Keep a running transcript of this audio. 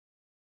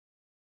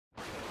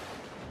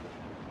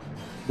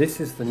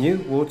This is the new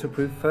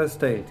waterproof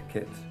first aid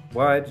kit,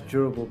 wide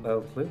durable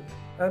belt loop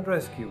and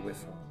rescue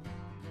whistle.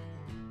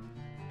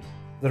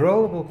 The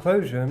rollable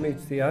closure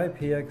meets the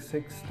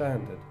IPX6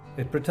 standard.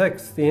 It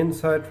protects the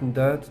inside from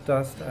dirt,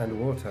 dust and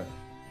water.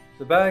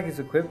 The bag is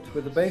equipped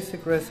with a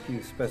basic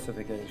rescue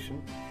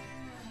specification,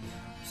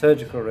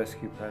 surgical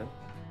rescue pad,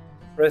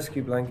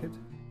 rescue blanket,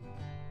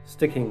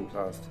 sticking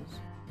plasters,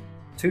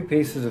 2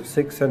 pieces of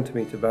 6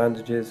 cm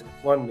bandages,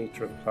 1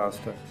 meter of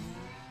plaster,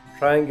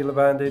 triangular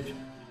bandage,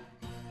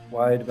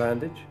 wide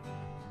bandage,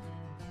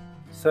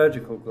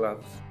 surgical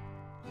gloves,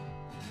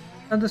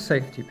 and a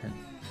safety pin.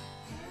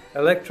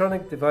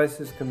 Electronic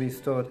devices can be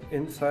stored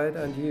inside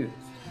and used.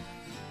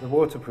 The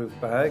waterproof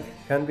bag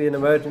can be an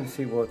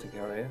emergency water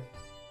carrier.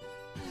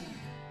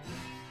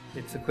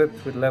 It's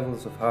equipped with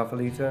levels of 1/2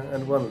 litre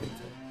and 1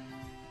 litre.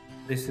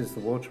 This is the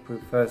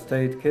waterproof first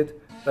aid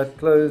kit that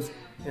glows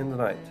in the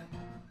night.